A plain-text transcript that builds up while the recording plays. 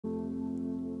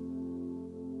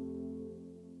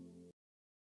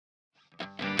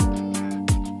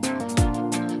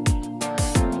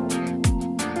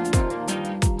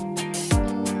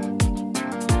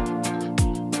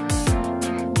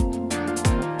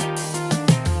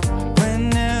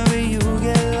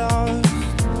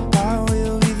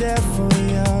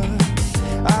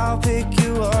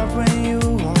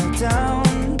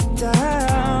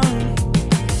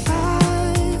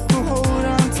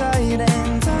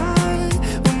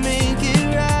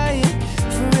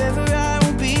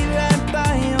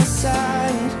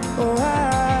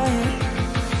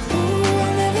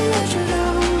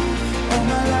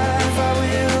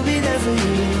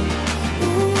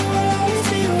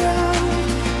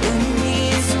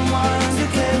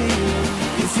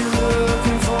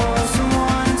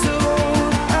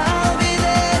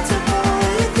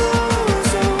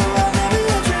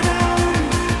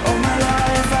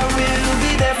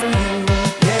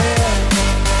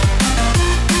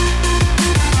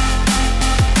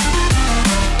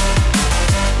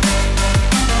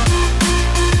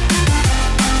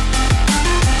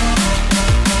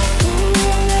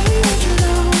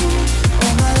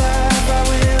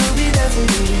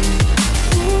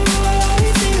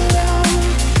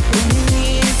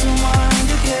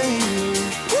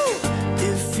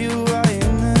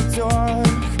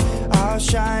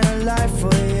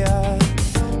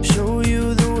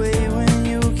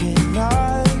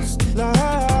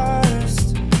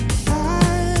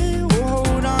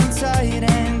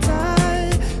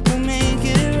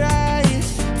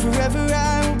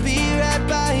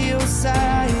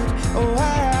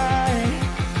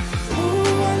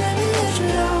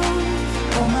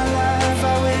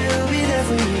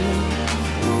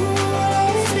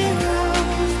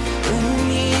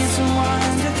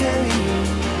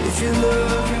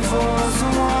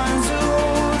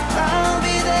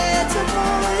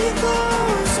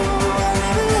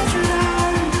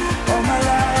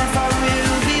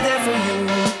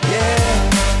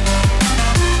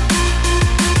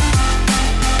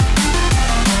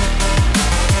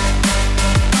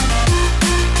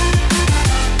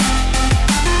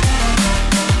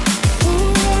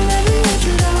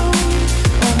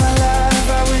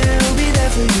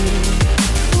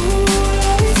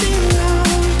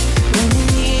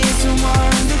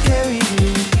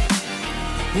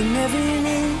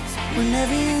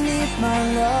whenever you need my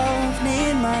love,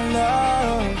 need my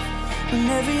love.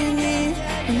 Whenever you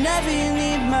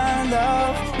need my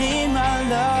love, need my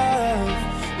love.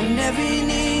 Whenever you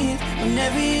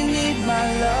need my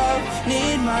love,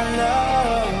 need my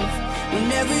love.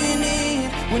 Whenever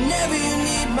you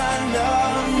need my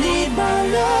love, need my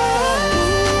love.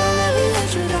 I'll never let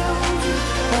you down.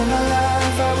 All my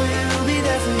life I will be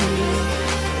there for you.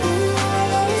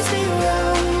 I'll always be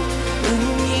around when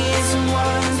you need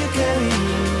someone to carry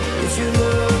you. If you're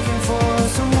looking for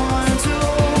someone to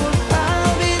hold,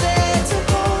 I'll be there to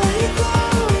pull you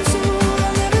close.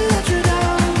 I'll never let you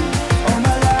down. All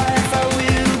my life I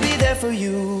will be there for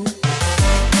you.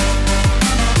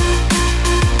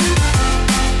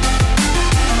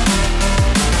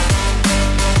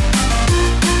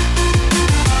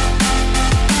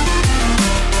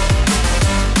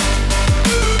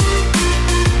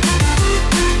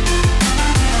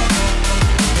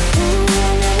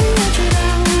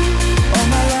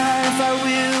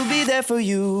 For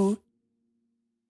you.